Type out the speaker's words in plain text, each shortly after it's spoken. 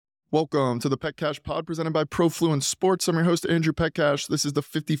Welcome to the Petcash Pod presented by Profluence Sports. I'm your host, Andrew Petcash. This is the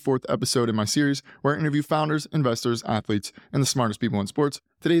 54th episode in my series where I interview founders, investors, athletes, and the smartest people in sports.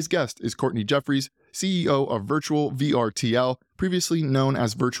 Today's guest is Courtney Jeffries, CEO of Virtual VRTL, previously known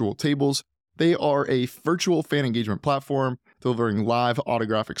as Virtual Tables. They are a virtual fan engagement platform delivering live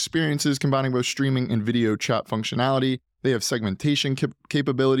autograph experiences, combining both streaming and video chat functionality. They have segmentation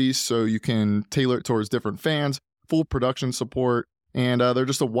capabilities, so you can tailor it towards different fans, full production support, and they're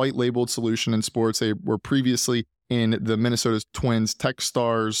just a white labeled solution in sports. They were previously in the Minnesota Twins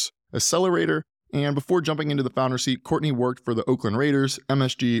Techstars Accelerator. And before jumping into the founder seat, Courtney worked for the Oakland Raiders,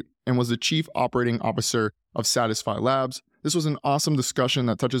 MSG, and was the chief operating officer of Satisfy Labs. This was an awesome discussion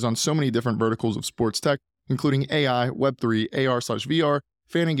that touches on so many different verticals of sports tech, including AI, Web3, AR/VR,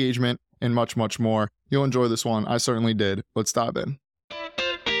 fan engagement, and much, much more. You'll enjoy this one. I certainly did. Let's dive in.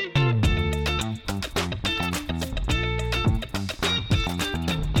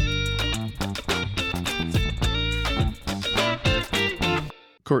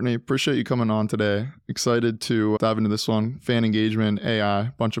 Courtney, appreciate you coming on today. Excited to dive into this one. Fan engagement, AI,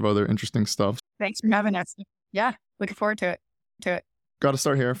 a bunch of other interesting stuff. Thanks for having us. Yeah, looking forward to it. Got to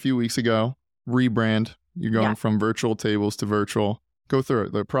start here. A few weeks ago, rebrand. You're going from virtual tables to virtual. Go through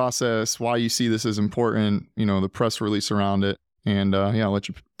it, the process, why you see this as important, the press release around it, and I'll let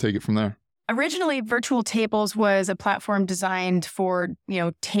you take it from there. Originally, Virtual Tables was a platform designed for,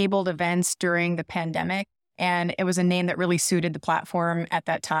 tabled events during the pandemic. And it was a name that really suited the platform at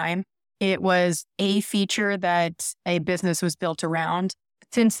that time. It was a feature that a business was built around.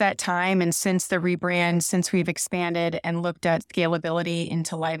 Since that time and since the rebrand, since we've expanded and looked at scalability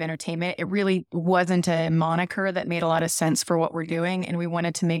into live entertainment, it really wasn't a moniker that made a lot of sense for what we're doing. And we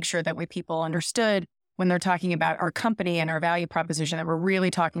wanted to make sure that people understood when they're talking about our company and our value proposition that we're really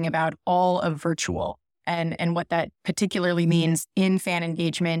talking about all of virtual and what that particularly means in fan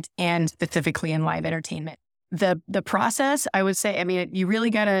engagement and specifically in live entertainment. The process, I would say, you really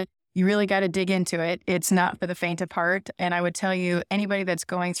gotta dig into it. It's not for the faint of heart. And I would tell you, anybody that's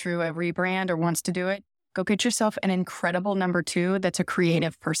going through a rebrand or wants to do it, go get yourself an incredible number two that's a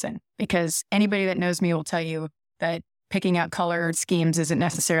creative person. Because anybody that knows me will tell you that picking out color schemes isn't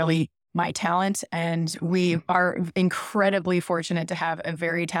necessarily my talent. And we are incredibly fortunate to have a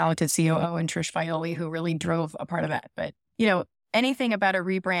very talented COO in Trish Fioli who really drove a part of that. But, anything about a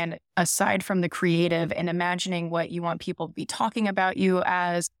rebrand aside from the creative and imagining what you want people to be talking about you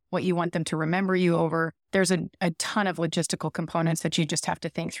as, what you want them to remember you over, there's a ton of logistical components that you just have to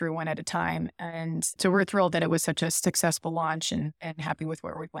think through one at a time. And so we're thrilled that it was such a successful launch and happy with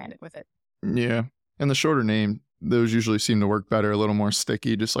where we've landed with it. Yeah. And the shorter name, those usually seem to work better, a little more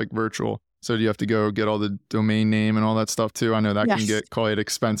sticky, just like virtual. So do you have to go get all the domain name and all that stuff too? I know that can get quite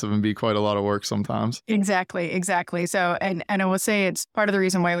expensive and be quite a lot of work sometimes. Exactly. So, and I will say it's part of the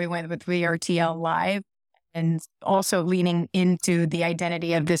reason why we went with VRTL Live and also leaning into the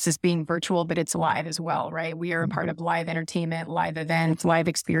identity of this as being virtual, but it's live as well, right? We are a part of live entertainment, live events, live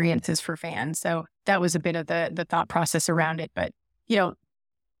experiences for fans. So that was a bit of the thought process around it. But,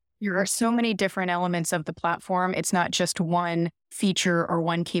 there are so many different elements of the platform. It's not just one feature or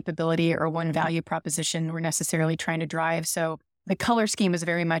one capability or one value proposition we're necessarily trying to drive. So the color scheme is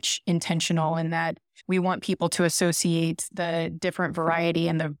very much intentional in that we want people to associate the different variety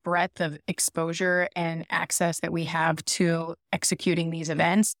and the breadth of exposure and access that we have to executing these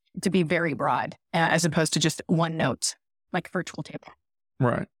events to be very broad, as opposed to just one note, like a virtual table.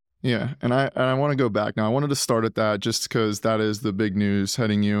 Right. Yeah. And I want to go back now. I wanted to start at that just because that is the big news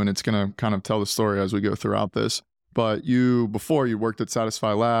heading you, and it's going to kind of tell the story as we go throughout this. But before you worked at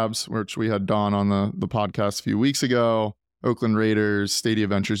Satisfy Labs, which we had Dawn on the podcast a few weeks ago, Oakland Raiders, Stadia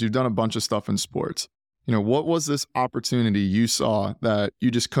Ventures, you've done a bunch of stuff in sports. What was this opportunity you saw that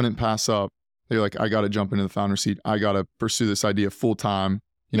you just couldn't pass up? You're like, I got to jump into the founder seat. I got to pursue this idea full time,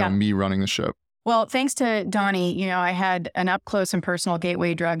 me running the ship. Well, thanks to Donnie, I had an up close and personal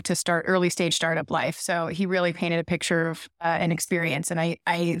gateway drug to start early stage startup life. So he really painted a picture of an experience, and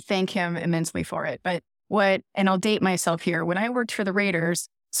I thank him immensely for it. But and I'll date myself here, when I worked for the Raiders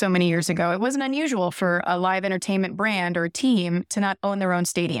so many years ago, it wasn't unusual for a live entertainment brand or a team to not own their own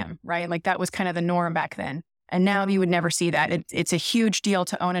stadium, right? Like that was kind of the norm back then. And now you would never see that. It's a huge deal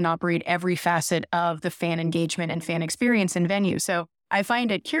to own and operate every facet of the fan engagement and fan experience in venue. So I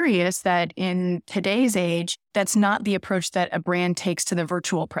find it curious that in today's age, that's not the approach that a brand takes to the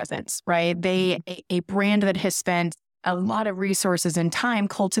virtual presence, right? A brand that has spent a lot of resources and time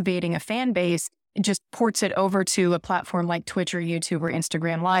cultivating a fan base just ports it over to a platform like Twitch or YouTube or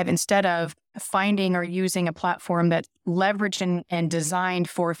Instagram Live instead of finding or using a platform that's leveraged and designed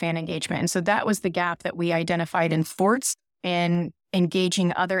for fan engagement. And so that was the gap that we identified in sports. And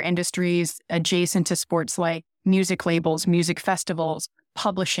engaging other industries adjacent to sports like music labels, music festivals,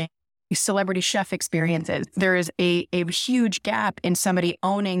 publishing, celebrity chef experiences. There is a huge gap in somebody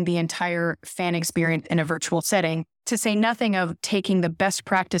owning the entire fan experience in a virtual setting, to say nothing of taking the best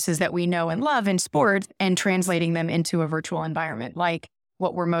practices that we know and love in sports and translating them into a virtual environment, like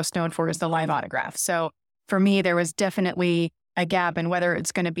what we're most known for is the live autograph. So for me, there was definitely a gap, and whether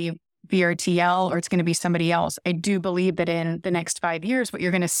it's going to be VRTL or it's going to be somebody else, I do believe that in the next 5 years, what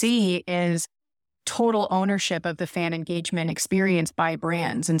you're going to see is total ownership of the fan engagement experience by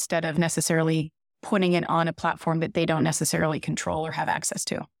brands instead of necessarily putting it on a platform that they don't necessarily control or have access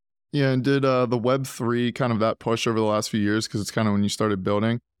to. Yeah, and did the Web3 kind of that push over the last few years, because it's kind of when you started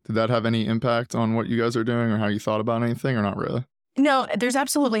building, did that have any impact on what you guys are doing or how you thought about anything, or not really? No, there's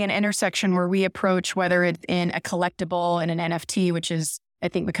absolutely an intersection where we approach, whether it's in a collectible and an NFT, which is, I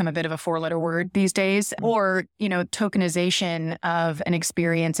think, become a bit of a four-letter word these days, or, tokenization of an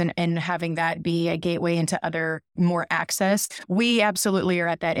experience and having that be a gateway into other more access. We absolutely are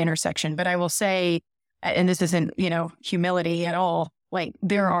at that intersection. But I will say, and this isn't, humility at all, like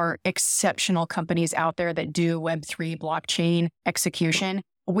there are exceptional companies out there that do Web3 blockchain execution.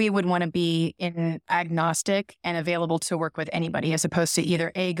 We would want to be agnostic and available to work with anybody, as opposed to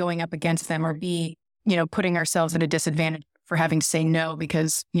either A, going up against them, or B, putting ourselves at a disadvantage for having to say no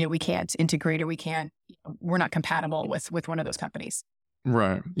because, we can't integrate, or we're not compatible with one of those companies.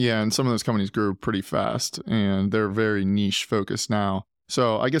 Right. Yeah. And some of those companies grew pretty fast and they're very niche focused now.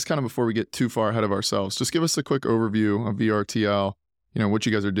 So I guess kind of before we get too far ahead of ourselves, just give us a quick overview of VRTL, what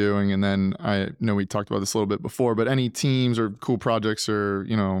you guys are doing. And then I know we talked about this a little bit before, but any teams or cool projects or,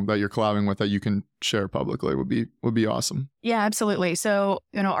 that you're collabing with that you can share publicly would be awesome. Yeah, absolutely. So,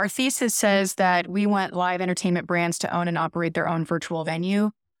 our thesis says that we want live entertainment brands to own and operate their own virtual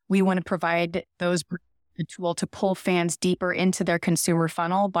venue. We want to provide those a tool to pull fans deeper into their consumer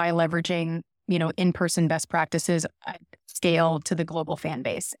funnel by leveraging, in-person best practices at scale to the global fan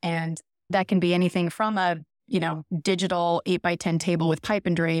base. And that can be anything from a digital 8x10 table with pipe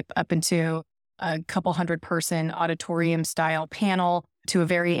and drape up into a couple 100-person auditorium style panel to a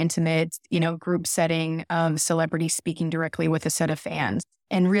very intimate, group setting of celebrities speaking directly with a set of fans.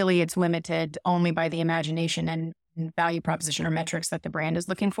 And really it's limited only by the imagination and value proposition or metrics that the brand is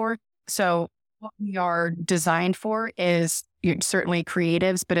looking for. So what we are designed for is certainly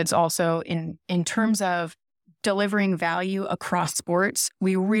creatives, but it's also in terms of delivering value across sports.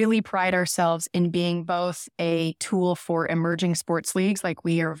 We really pride ourselves in being both a tool for emerging sports leagues, like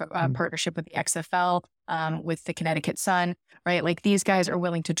we are a partnership with the XFL, with the Connecticut Sun, right? Like these guys are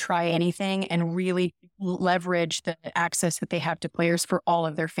willing to try anything and really leverage the access that they have to players for all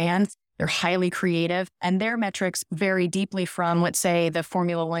of their fans. They're highly creative, and their metrics vary deeply from, let's say, the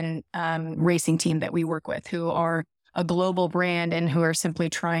Formula One racing team that we work with, who are a global brand and who are simply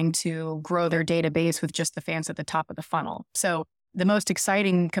trying to grow their database with just the fans at the top of the funnel. So the most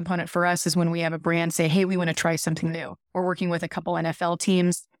exciting component for us is when we have a brand say, hey, we want to try something new. We're working with a couple NFL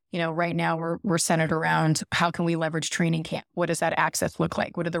teams. Right now we're centered around how can we leverage training camp? What does that access look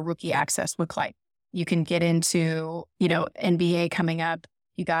like? What do the rookie access look like? You can get into, NBA coming up.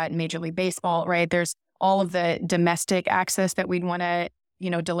 You got Major League Baseball, right? There's all of the domestic access that we'd want to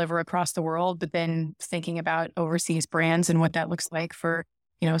deliver across the world, but then thinking about overseas brands and what that looks like for,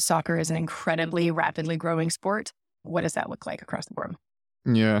 soccer is an incredibly rapidly growing sport. What does that look like across the board?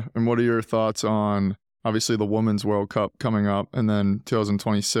 Yeah. And what are your thoughts on obviously the Women's World Cup coming up and then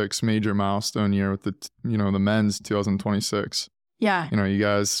 2026 major milestone year with the, the men's 2026? Yeah. You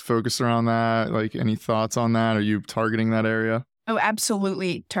guys focused around that? Like any thoughts on that? Are you targeting that area? Oh,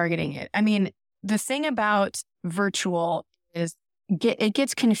 absolutely targeting it. I mean, the thing about virtual is it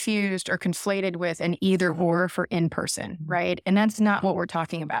gets confused or conflated with an either or for in-person, right? And that's not what we're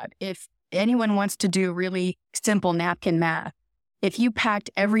talking about. If anyone wants to do really simple napkin math, if you packed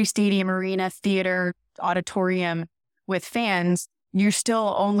every stadium, arena, theater, auditorium with fans, you're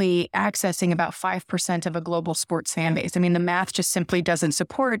still only accessing about 5% of a global sports fan base. I mean, the math just simply doesn't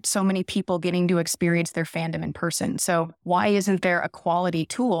support so many people getting to experience their fandom in person. So why isn't there a quality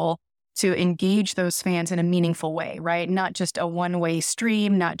tool to engage those fans in a meaningful way, right? Not just a one-way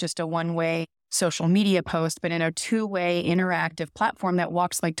stream, not just a one-way social media post, but in a two-way interactive platform that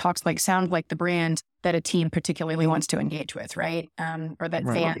walks like, talks like, sounds like the brand that a team particularly wants to engage with, right? Or that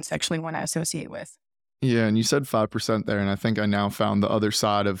fans actually want to associate with. Yeah, and you said 5% there, and I think I now found the other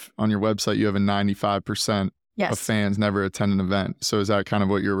side of, on your website, you have a 95% of fans never attend an event. So is that kind of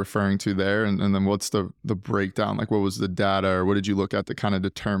what you're referring to there? And then what's the breakdown? Like what was the data or what did you look at to kind of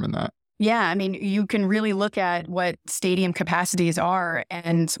determine that? Yeah, I mean, you can really look at what stadium capacities are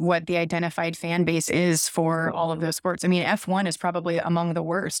and what the identified fan base is for all of those sports. I mean, F1 is probably among the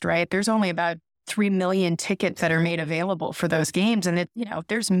worst, right? There's only about 3 million tickets that are made available for those games. And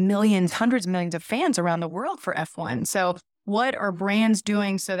there's millions, hundreds of millions of fans around the world for F1. So what are brands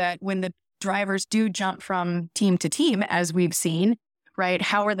doing so that when the drivers do jump from team to team, as we've seen, right?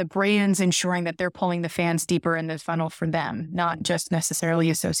 How are the brands ensuring that they're pulling the fans deeper in the funnel for them, not just necessarily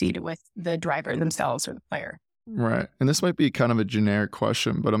associated with the driver themselves or the player? Right. And this might be kind of a generic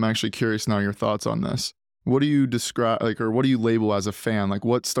question, but I'm actually curious now your thoughts on this. What do you describe, or what do you label as a fan? Like,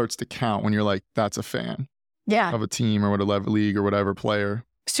 what starts to count when you're like, that's a fan of a team or whatever league or whatever player?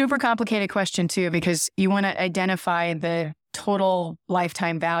 Super complicated question too, because you want to identify the total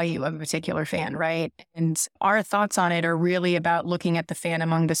lifetime value of a particular fan, right? And our thoughts on it are really about looking at the fan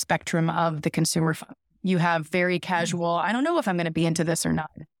among the spectrum of the consumer funnel. You have very casual, I don't know if I'm going to be into this or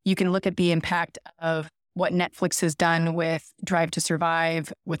not. You can look at the impact of what Netflix has done with Drive to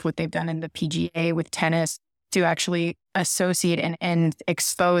Survive, with what they've done in the PGA, with tennis, to actually associate and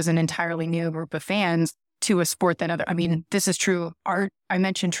expose an entirely new group of fans to a sport that this is true. I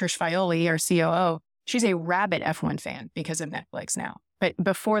mentioned Trish Violi, our COO. She's a rabid F1 fan because of Netflix now. But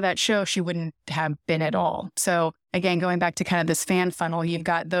before that show, she wouldn't have been at all. So again, going back to kind of this fan funnel, you've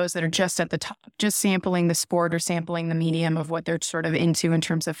got those that are just at the top, just sampling the sport or sampling the medium of what they're sort of into in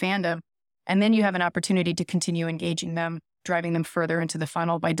terms of fandom. And then you have an opportunity to continue engaging them, driving them further into the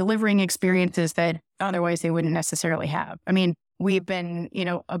funnel by delivering experiences that otherwise they wouldn't necessarily have. I mean, we've been,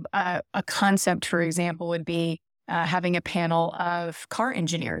 a concept, for example, would be having a panel of car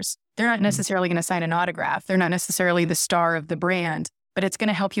engineers. They're not necessarily going to sign an autograph. They're not necessarily the star of the brand, but it's going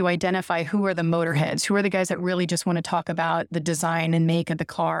to help you identify who are the motorheads, who are the guys that really just want to talk about the design and make of the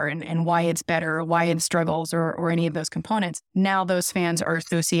car and why it's better, or why it struggles, or any of those components. Now those fans are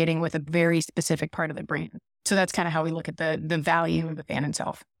associating with a very specific part of the brand. So that's kind of how we look at the value of the fan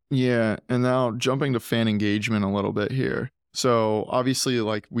itself. Yeah. And now jumping to fan engagement a little bit here. So obviously,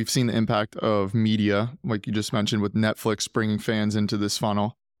 like, we've seen the impact of media, like you just mentioned, with Netflix bringing fans into this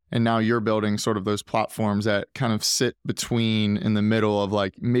funnel. And now you're building sort of those platforms that kind of sit between, in the middle of,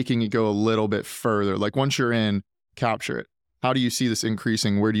 like, making it go a little bit further. Like, once you're in, capture it. How do you see this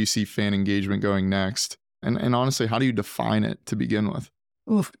increasing? Where do you see fan engagement going next? And honestly, how do you define it to begin with?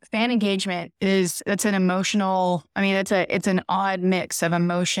 Fan engagement it's an emotional, it's an odd mix of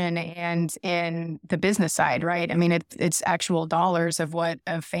emotion and in the business side, right? I mean, it's actual dollars of what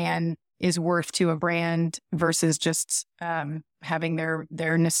a fan is worth to a brand versus just having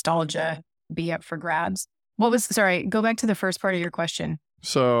their nostalgia be up for grabs. Go back to the first part of your question.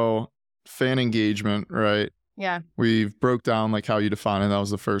 So fan engagement, right? Yeah. We've broke down like how you define it. That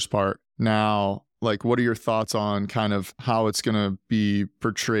was the first part. Now, like, what are your thoughts on kind of how it's going to be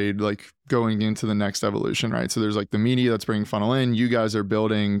portrayed, like going into the next evolution, right? So there's like the media that's bringing funnel in. You guys are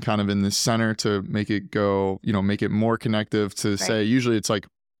building kind of in the center to make it go, make it more connective to say, usually it's like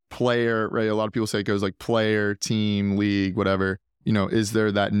player, right? A lot of people say it goes like player, team, league, whatever. Is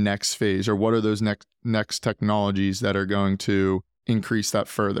there that next phase, or what are those next technologies that are going to increase that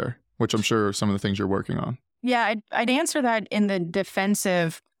further, which I'm sure are some of the things you're working on? Yeah, I'd answer that in the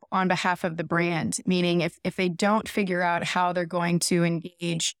defensive on behalf of the brand, meaning if they don't figure out how they're going to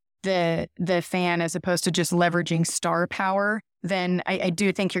engage the fan as opposed to just leveraging star power, then I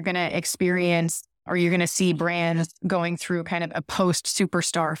do think you're going to experience, or you're going to see brands going through kind of a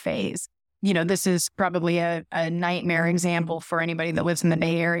post-superstar phase. This is probably a nightmare example for anybody that lives in the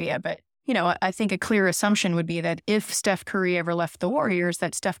Bay Area, but I think a clear assumption would be that if Steph Curry ever left the Warriors,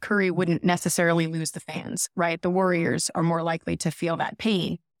 that Steph Curry wouldn't necessarily lose the fans, right? The Warriors are more likely to feel that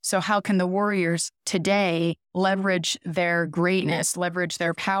pain. So how can the Warriors today leverage their greatness, leverage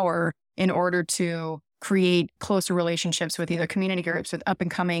their power in order to create closer relationships with either community groups, with up and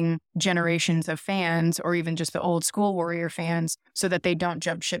coming generations of fans, or even just the old school Warrior fans, so that they don't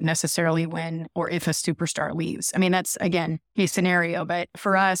jump ship necessarily when or if a superstar leaves? I mean, that's, again, a scenario. But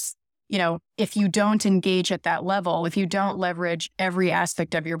for us, if you don't engage at that level, if you don't leverage every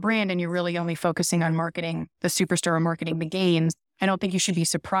aspect of your brand and you're really only focusing on marketing the superstar or marketing the games, I don't think you should be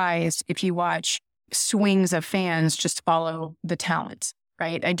surprised if you watch swings of fans just follow the talent,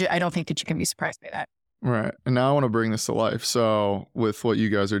 right? I don't think that you can be surprised by that. Right. And now I want to bring this to life. So with what you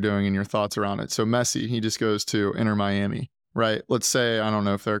guys are doing and your thoughts around it. So Messi, he just goes to Inter Miami, right? Let's say, I don't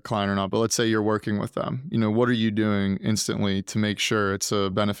know if they're a client or not, but let's say you're working with them. What are you doing instantly to make sure it's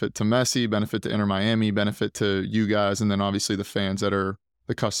a benefit to Messi, benefit to Inter Miami, benefit to you guys, and then obviously the fans that are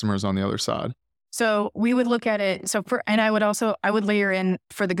the customers on the other side? So we would look at it. And I would layer in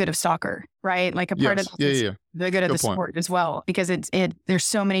for the good of soccer, right? Like a part of the good of the sport as well, because there's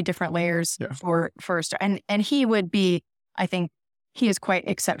so many different layers for a star. And he would be, I think he is quite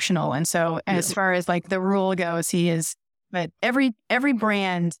exceptional. And so as far as like the rule goes, he is, but every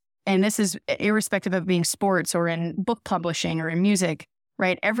brand, and this is irrespective of being sports or in book publishing or in music,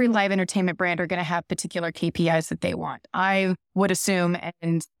 right? Every live entertainment brand are going to have particular KPIs that they want. I would assume,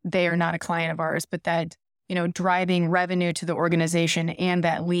 and they are not a client of ours, but that, driving revenue to the organization and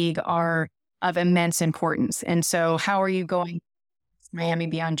that league are of immense importance. And so how are you going Miami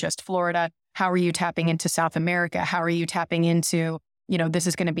beyond just Florida? How are you tapping into South America? How are you tapping into, this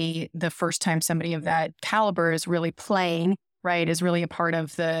is going to be the first time somebody of that caliber is really playing, right? Is really a part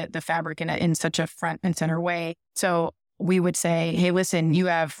of the fabric in such a front and center way. So we would say, hey, listen, you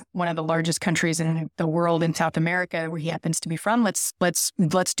have one of the largest countries in the world in South America where he happens to be from. Let's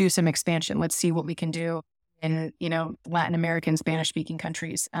do some expansion. Let's see what we can do in, Latin American Spanish speaking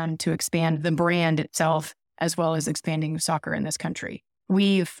countries to expand the brand itself, as well as expanding soccer in this country.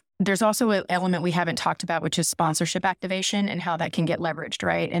 There's also an element we haven't talked about, which is sponsorship activation and how that can get leveraged,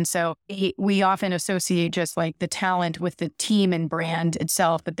 right? And so we often associate just like the talent with the team and brand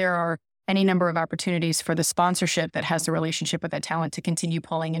itself, but there are any number of opportunities for the sponsorship that has the relationship with that talent to continue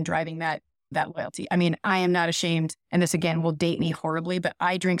pulling and driving that loyalty. I mean, I am not ashamed, and this again will date me horribly, but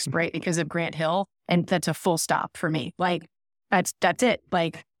I drink Sprite because of Grant Hill, and that's a full stop for me. Like that's it.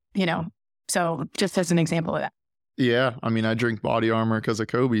 Like, so just as an example of that. Yeah, I mean, I drink Body Armor because of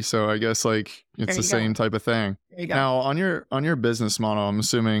Kobe, so I guess like it's the same type of thing. Now, on your business model, I'm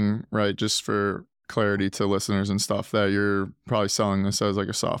assuming, right, just for clarity to listeners and stuff, that you're probably selling this as like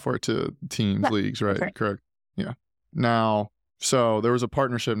a software to teams, leagues, right? Correct. Yeah. Now, so there was a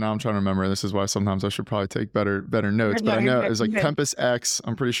partnership. Now I'm trying to remember. This is why sometimes I should probably take better notes. But I know it's like Tempest X.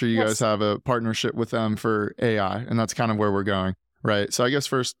 I'm pretty sure you guys have a partnership with them for AI, and that's kind of where we're going, right? So I guess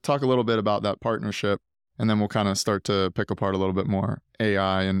first talk a little bit about that partnership, and then we'll kind of start to pick apart a little bit more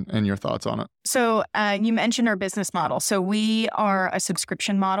AI and your thoughts on it. So you mentioned our business model. So we are a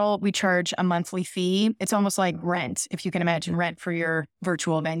subscription model. We charge a monthly fee. It's almost like rent, if you can imagine rent for your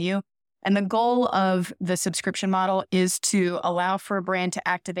virtual venue. And the goal of the subscription model is to allow for a brand to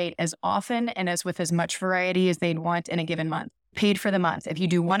activate as often and with as much variety as they'd want in a given month. Paid for the month. If you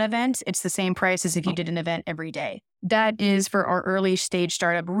do one event, it's the same price as if you did an event every day. That is, for our early stage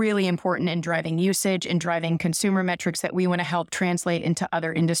startup, really important in driving usage and driving consumer metrics that we want to help translate into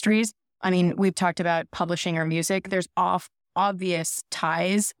other industries. I mean, we've talked about publishing or music. There's obvious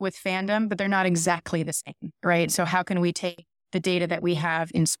ties with fandom, but they're not exactly the same, right? So how can we take the data that we have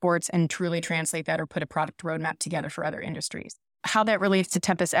in sports and truly translate that or put a product roadmap together for other industries? How that relates to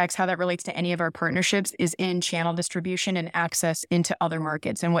Tempest X, how that relates to any of our partnerships is in channel distribution and access into other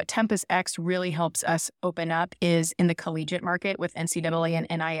markets. And what Tempest X really helps us open up is in the collegiate market with NCAA and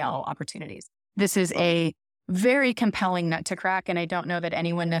NIL opportunities. This is a very compelling nut to crack, and I don't know that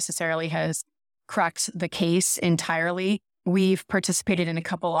anyone necessarily has cracked the case entirely. We've participated in a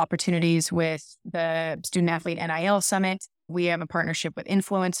couple opportunities with the Student Athlete NIL Summit. We have a partnership with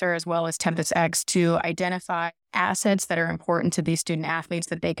Influencer as well as Tempest X to identify assets that are important to these student athletes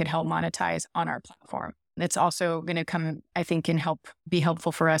that they could help monetize on our platform. It's also going to come, I think, can be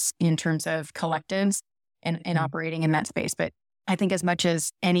helpful for us in terms of collectives and operating in that space. But I think as much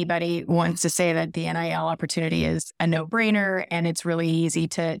as anybody wants to say that the NIL opportunity is a no-brainer and it's really easy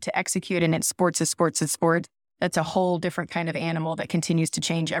to execute and it's sports is sports is sport, that's a whole different kind of animal that continues to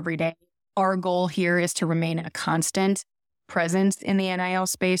change every day. Our goal here is to remain a constant presence in the NIL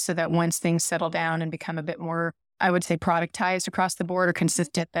space so that once things settle down and become a bit more, I would say, productized across the board or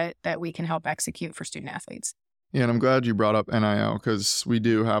consistent, that we can help execute for student athletes. Yeah, and I'm glad you brought up NIL because we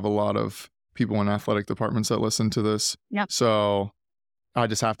do have a lot of people in athletic departments that listen to this. Yeah. So I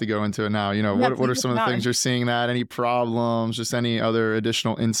just have to go into it now. What are some of the things you're seeing any problems, just any other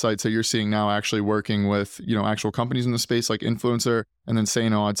additional insights that you're seeing now actually working with, actual companies in the space like Influencer and then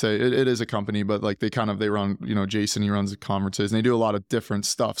Sano? I'd say it is a company, but like they run, Jason, he runs the conferences and they do a lot of different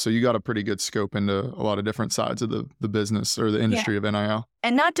stuff. So you got a pretty good scope into a lot of different sides of the business or the industry of NIL.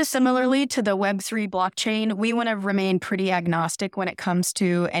 And not dissimilarly to the Web3 blockchain, we want to remain pretty agnostic when it comes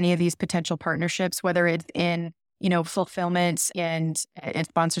to any of these potential partnerships, whether it's in fulfillment and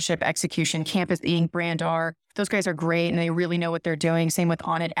sponsorship execution. Campus Inc., Brand R, those guys are great and they really know what they're doing. Same with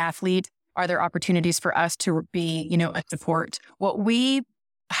On It Athlete. Are there opportunities for us to be, a support?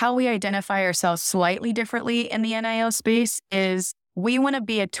 How we identify ourselves slightly differently in the NIL space is we want to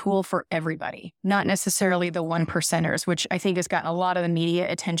be a tool for everybody, not necessarily the 1%ers, which I think has gotten a lot of the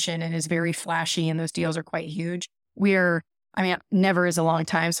media attention and is very flashy and those deals are quite huge. We're I mean, never is a long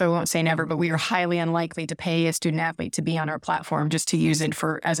time, so I won't say never, but we are highly unlikely to pay a student athlete to be on our platform just to use it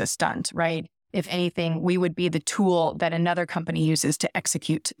as a stunt, right? If anything, we would be the tool that another company uses to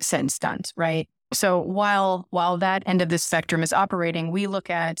execute said stunt, right? So while that end of the spectrum is operating, we look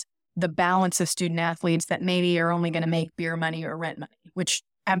at the balance of student athletes that maybe are only going to make beer money or rent money, which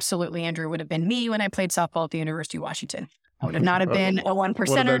absolutely, Andrew, would have been me when I played softball at the University of Washington. I would have not have been a 1%.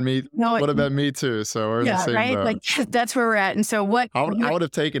 Would have been me too. So we're in the same right? boat. Like that's where we're at. And so I would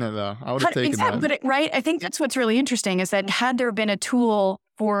have taken it though. I would have taken that. But right, I think that's what's really interesting is that had there been a tool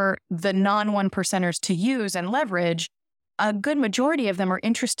for the non-1%ers to use and leverage, a good majority of them are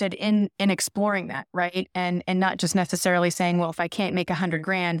interested in exploring that, right? And not just necessarily saying, well, if I can't make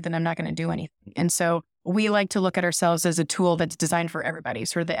 $100,000, then I'm not going to do anything. And so we like to look at ourselves as a tool that's designed for everybody,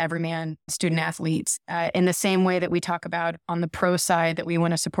 sort of the everyman student athletes, in the same way that we talk about on the pro side that we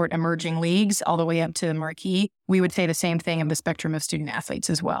want to support emerging leagues all the way up to marquee. We would say the same thing of the spectrum of student athletes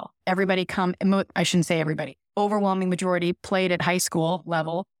as well. I shouldn't say everybody, overwhelming majority played at high school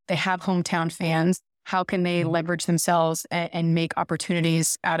level. They have hometown fans. How can they leverage themselves and make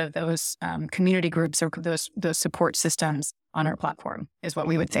opportunities out of those community groups or those support systems on our platform is what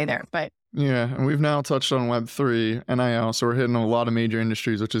we would say there. But yeah, and we've now touched on Web3, NIL, so we're hitting a lot of major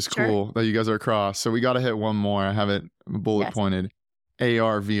industries, which is cool that you guys are across. So we got to hit one more. I have it bullet pointed.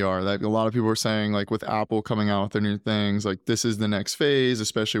 AR, VR. Like a lot of people are saying, like with Apple coming out with their new things, like this is the next phase,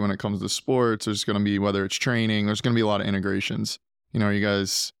 especially when it comes to sports. There's going to be, whether it's training, there's going to be a lot of integrations. Are you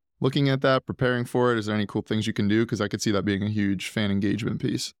guys looking at that, preparing for it? Is there any cool things you can do? Because I could see that being a huge fan engagement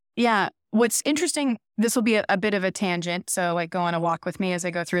piece. Yeah. What's interesting, this will be a bit of a tangent, so like go on a walk with me as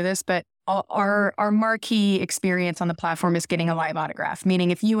I go through this, but our marquee experience on the platform is getting a live autograph,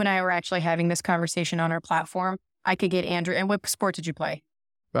 meaning if you and I were actually having this conversation on our platform, I could get Andrew, and what sport did you play?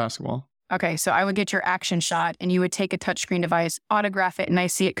 Basketball. Okay, so I would get your action shot and you would take a touchscreen device, autograph it, and I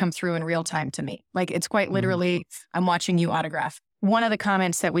see it come through in real time to me. Like it's quite literally, I'm watching you autograph. One of the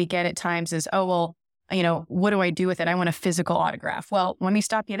comments that we get at times is, oh, well, what do I do with it? I want a physical autograph. Well, let me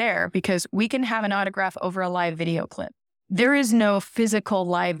stop you there because we can have an autograph over a live video clip. There is no physical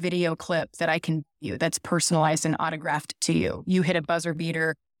live video clip that I can view that's personalized and autographed to you. You hit a buzzer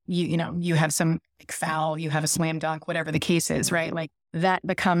beater, you have some foul, you have a slam dunk, whatever the case is, right? Like that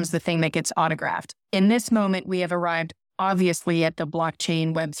becomes the thing that gets autographed. In this moment, we have arrived obviously at the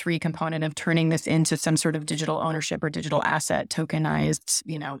blockchain Web3 component of turning this into some sort of digital ownership or digital asset, tokenized,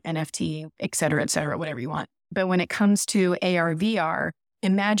 NFT, et cetera, whatever you want. But when it comes to AR, VR,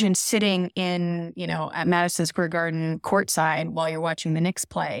 imagine sitting in, at Madison Square Garden courtside while you're watching the Knicks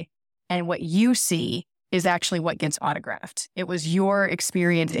play. And what you see is actually what gets autographed. It was your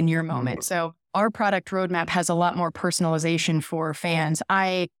experience in your moment. So our product roadmap has a lot more personalization for fans.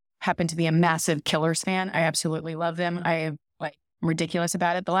 I happen to be a massive Killers fan. I absolutely love them. I'm ridiculous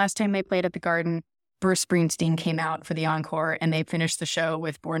about it. The last time they played at the Garden, Bruce Springsteen came out for the encore and they finished the show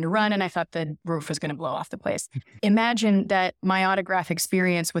with Born to Run, and I thought the roof was going to blow off the place. Imagine that my autograph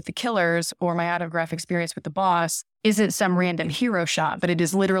experience with the Killers or my autograph experience with the Boss isn't some random hero shot, but it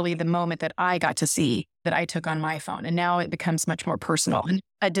is literally the moment that I got to see that I took on my phone. And now it becomes much more personal. And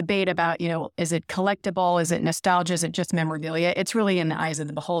a debate about, is it collectible? Is it nostalgia? Is it just memorabilia? It's really in the eyes of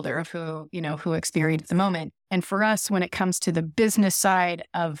the beholder of who experienced the moment. And for us, when it comes to the business side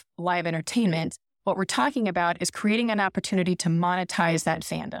of live entertainment, what we're talking about is creating an opportunity to monetize that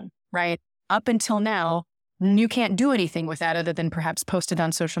fandom, right? Up until now, you can't do anything with that other than perhaps post it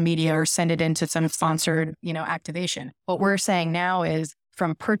on social media or send it into some sponsored, activation. What we're saying now is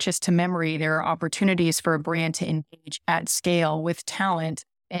from purchase to memory, there are opportunities for a brand to engage at scale with talent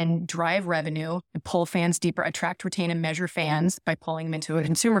and drive revenue and pull fans deeper, attract, retain, and measure fans by pulling them into a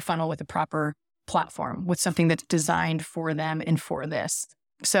consumer funnel with a proper platform, with something that's designed for them and for this.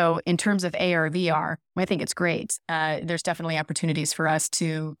 So in terms of AR, VR, I think it's great. There's definitely opportunities for us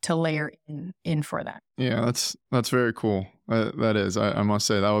to layer in for that. Yeah, that's very cool. That is. I must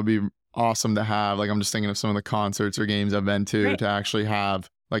say that would be awesome to have. Like I'm just thinking of some of the concerts or games I've been to actually have.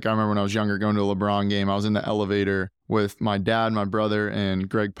 Like I remember when I was younger going to a LeBron game, I was in the elevator with my dad, my brother, and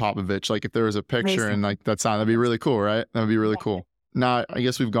Greg Popovich. Like if there was a picture and like that sound, that'd be really cool, right? That would be really cool. Now, I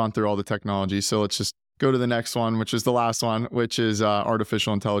guess we've gone through all the technology, so let's just go to the next one, which is the last one, which is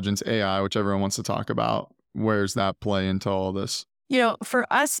artificial intelligence, AI, which everyone wants to talk about. Where's that play into all this? For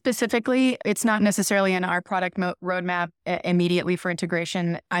us specifically, it's not necessarily in our product roadmap immediately for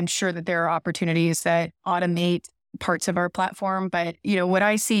integration. I'm sure that there are opportunities that automate parts of our platform. But, what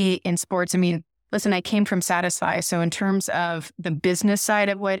I see in sports, listen, I came from Satisfy. So in terms of the business side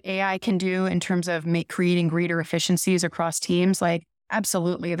of what AI can do in terms of creating greater efficiencies across teams, like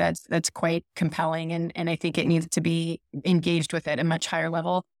absolutely. That's quite compelling. And I think it needs to be engaged with at a much higher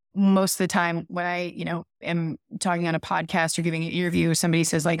level. Most of the time when I, am talking on a podcast or giving an interview, somebody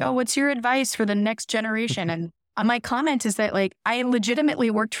says like, oh, what's your advice for the next generation? And my comment is that like, I legitimately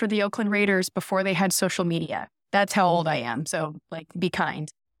worked for the Oakland Raiders before they had social media. That's how old I am. So like, be kind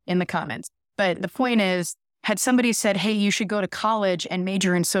in the comments. But the point is, had somebody said, hey, you should go to college and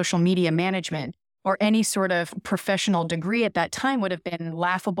major in social media management, or any sort of professional degree at that time would have been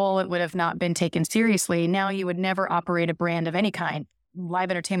laughable. It would have not been taken seriously. Now you would never operate a brand of any kind, live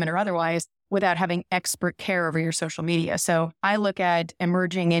entertainment or otherwise, without having expert care over your social media. So I look at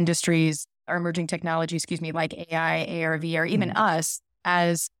emerging industries or emerging technology, like AI, AR, VR, even us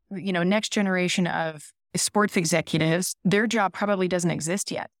as, next generation of sports executives. Their job probably doesn't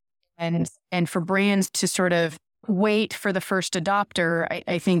exist yet. And for brands to sort of wait for the first adopter,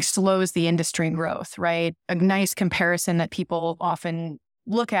 I think slows the industry growth, right? A nice comparison that people often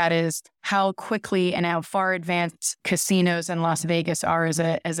look at is how quickly and how far advanced casinos in Las Vegas are as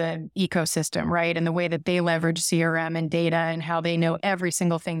an ecosystem, right? And the way that they leverage CRM and data and how they know every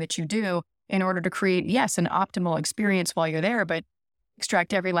single thing that you do in order to create, yes, an optimal experience while you're there, but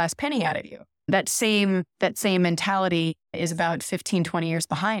extract every last penny out of you. That same mentality is about 15, 20 years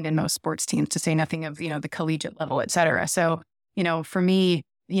behind in most sports teams, to say nothing of, the collegiate level, et cetera. So, for me,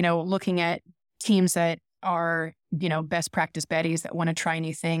 looking at teams that are, best practice Bettys that want to try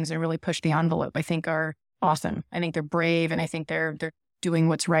new things and really push the envelope, I think are awesome. I think they're brave, and I think they're doing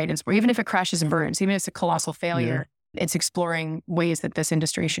what's right. And even if it crashes and burns, even if it's a colossal failure, it's exploring ways that this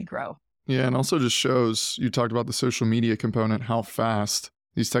industry should grow. Yeah. And also just shows, you talked about the social media component, how fast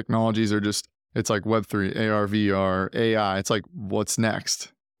these technologies are just, it's like Web3, AR, VR, AI. It's like, what's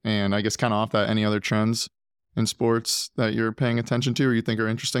next? And I guess kind of off that, any other trends in sports that you're paying attention to or you think are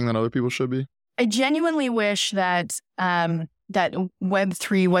interesting that other people should be? I genuinely wish that that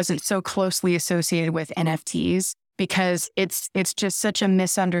Web3 wasn't so closely associated with NFTs, because it's just such a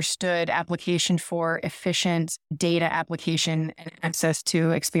misunderstood application for efficient data application and access to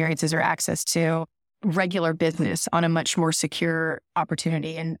experiences or access to regular business on a much more secure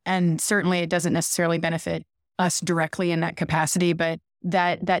opportunity. And certainly it doesn't necessarily benefit us directly in that capacity, but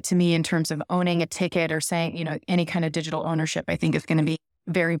that to me, in terms of owning a ticket or saying, any kind of digital ownership, I think is going to be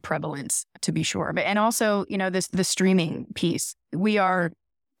very prevalent, to be sure. But, and also, the streaming piece, we are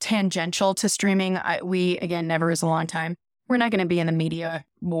tangential to streaming. We, again, never is a long time. We're not going to be in the media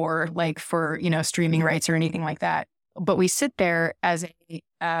more like for, streaming rights or anything like that. But we sit there as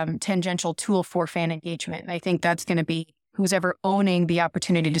a tangential tool for fan engagement. And I think that's going to be who's ever owning the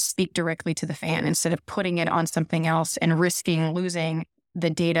opportunity to speak directly to the fan instead of putting it on something else and risking losing the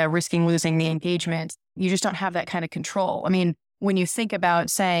data, risking losing the engagement. You just don't have that kind of control. I mean, when you think about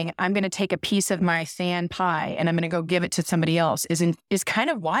saying, I'm going to take a piece of my fan pie and I'm going to go give it to somebody else is kind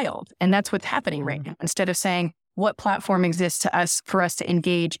of wild. And that's what's happening right now. Instead of saying, what platform exists for us to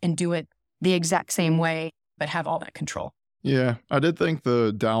engage and do it the exact same way, but have all that control. Yeah, I did think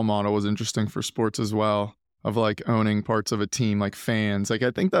the DAO model was interesting for sports as well, of like owning parts of a team, like fans. Like, I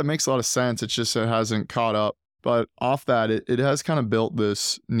think that makes a lot of sense. It's just, it hasn't caught up. But off that, it has kind of built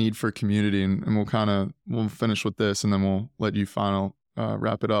this need for community, and we'll finish with this and then we'll let you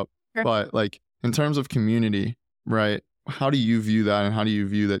wrap it up. Sure. But like, in terms of community, right? How do you view that, and how do you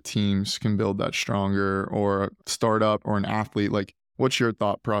view that teams can build that stronger, or a startup or an athlete? Like, what's your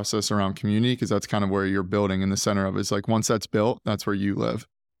thought process around community? Because that's kind of where you're building in the center of it. It's like, once that's built, that's where you live.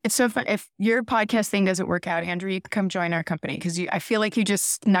 It's so fun. If your podcast thing doesn't work out, Andrew, you can come join our company, because I feel like you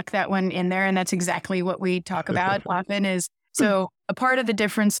just snuck that one in there. And that's exactly what we talk about often is, so a part of the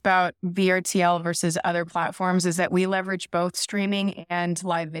difference about VRTL versus other platforms is that we leverage both streaming and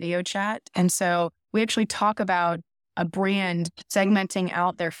live video chat. And so we actually talk about a brand segmenting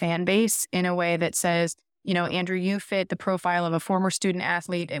out their fan base in a way that says, Andrew, you fit the profile of a former student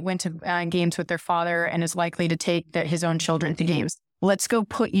athlete. It went to games with their father and is likely to take his own children to games. Let's go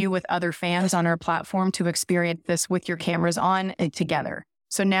put you with other fans on our platform to experience this with your cameras on together.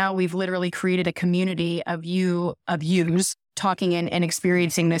 So now we've literally created a community of yous talking and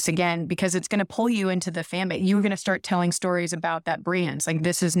experiencing this again, because it's going to pull you into the fan base. You're going to start telling stories about that brand. It's like,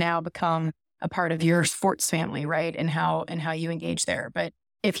 this has now become a part of your sports family, right? And how you engage there. But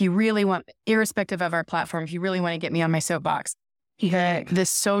if you really want, irrespective of our platform, if you really want to get me on my soapbox, the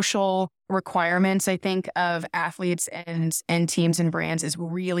social requirements, I think, of athletes and teams and brands is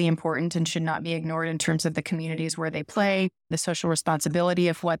really important and should not be ignored in terms of the communities where they play, the social responsibility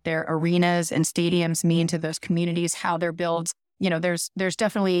of what their arenas and stadiums mean to those communities, how they're built. There's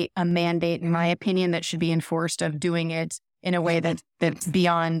definitely a mandate, in my opinion, that should be enforced of doing it in a way that's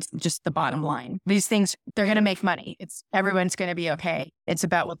beyond just the bottom line. These things, they're going to make money. Everyone's going to be okay. It's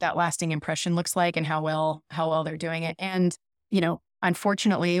about what that lasting impression looks like and how well they're doing it. And,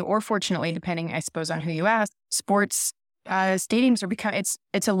 unfortunately or fortunately, depending, I suppose, on who you ask, sports stadiums are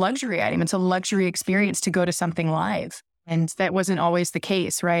it's a luxury item. It's a luxury experience to go to something live. And that wasn't always the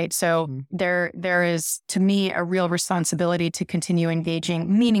case, right? So there is, to me, a real responsibility to continue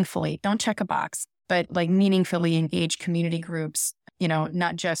engaging meaningfully. Don't check a box, but like meaningfully engage community groups,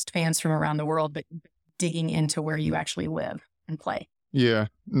 not just fans from around the world, but digging into where you actually live and play. Yeah,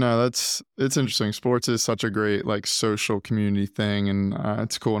 no, it's interesting. Sports is such a great like social community thing, and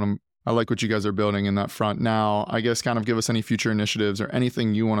it's cool. And I like what you guys are building in that front. Now, I guess kind of give us any future initiatives or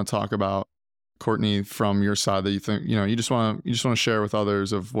anything you want to talk about, Courtney, from your side that you think, you just want to share with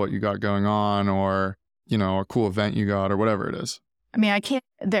others of what you got going on, or, a cool event you got, or whatever it is. I mean,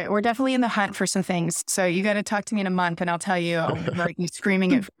 we're definitely in the hunt for some things. So you got to talk to me in a month and I'll tell you, like you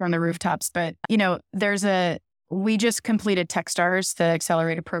screaming it from the rooftops. But, we just completed Techstars, the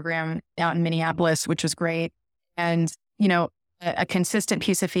accelerated program out in Minneapolis, which was great. And, a consistent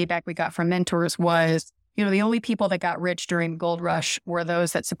piece of feedback we got from mentors was, the only people that got rich during the gold rush were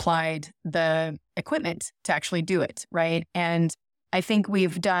those that supplied the equipment to actually do it, right? And I think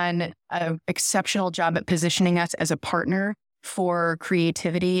we've done an exceptional job at positioning us as a partner for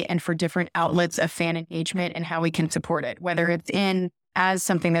creativity and for different outlets of fan engagement and how we can support it, whether it's as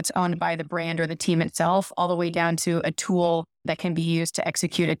something that's owned by the brand or the team itself, all the way down to a tool that can be used to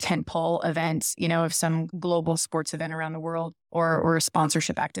execute a tentpole event, of some global sports event around the world or a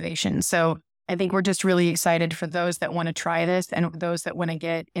sponsorship activation. So I think we're just really excited for those that want to try this and those that want to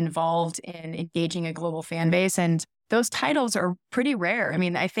get involved in engaging a global fan base. And those titles are pretty rare. I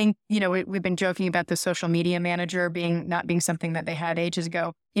mean, I think, we've been joking about the social media manager not being something that they had ages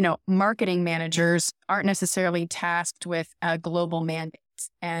ago. Marketing managers aren't necessarily tasked with a global mandate.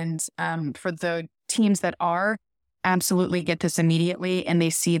 And for the teams that are, absolutely get this immediately. And they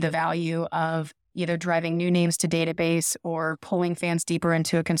see the value of either driving new names to database or pulling fans deeper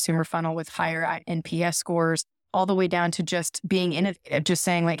into a consumer funnel with higher NPS scores, all the way down to just being innovative, just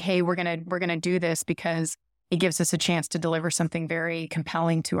saying like, hey, we're gonna do this because it gives us a chance to deliver something very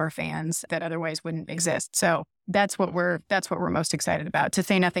compelling to our fans that otherwise wouldn't exist. So that's what we're most excited about, to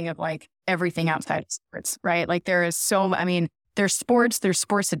say nothing of like everything outside of sports, right? Like there's sports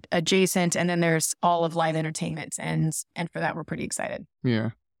adjacent, and then there's all of live entertainment. And for that, we're pretty excited. Yeah.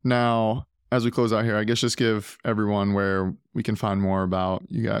 Now, as we close out here, I guess just give everyone where we can find more about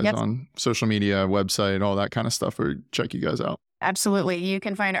you guys on social media, website, all that kind of stuff, or check you guys out. Absolutely. You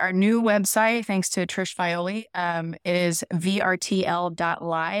can find our new website, thanks to Trish Fioli. It is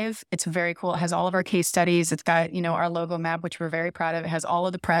VRTL.live. It's very cool. It has all of our case studies. It's got, our logo map, which we're very proud of. It has all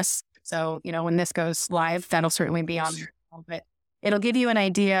of the press. So, when this goes live, that'll certainly be on there. But it'll give you an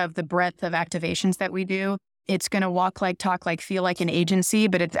idea of the breadth of activations that we do. It's going to walk like, talk like, feel like an agency,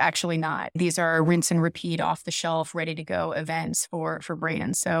 but it's actually not. These are rinse and repeat, off the shelf, ready to go events for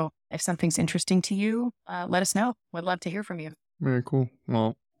brands. So if something's interesting to you, let us know. We'd love to hear from you. Very cool.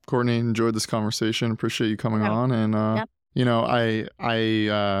 Well, Courtney, enjoyed this conversation. Appreciate you coming on. And,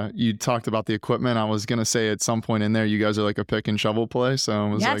 you talked about the equipment. I was going to say at some point in there, you guys are like a pick and shovel play. So it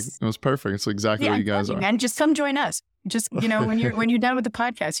was it was perfect. It's exactly what you guys are. And just come join us. Just, when you're done with the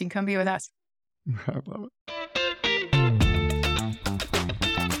podcast, you can come be with us. I love it.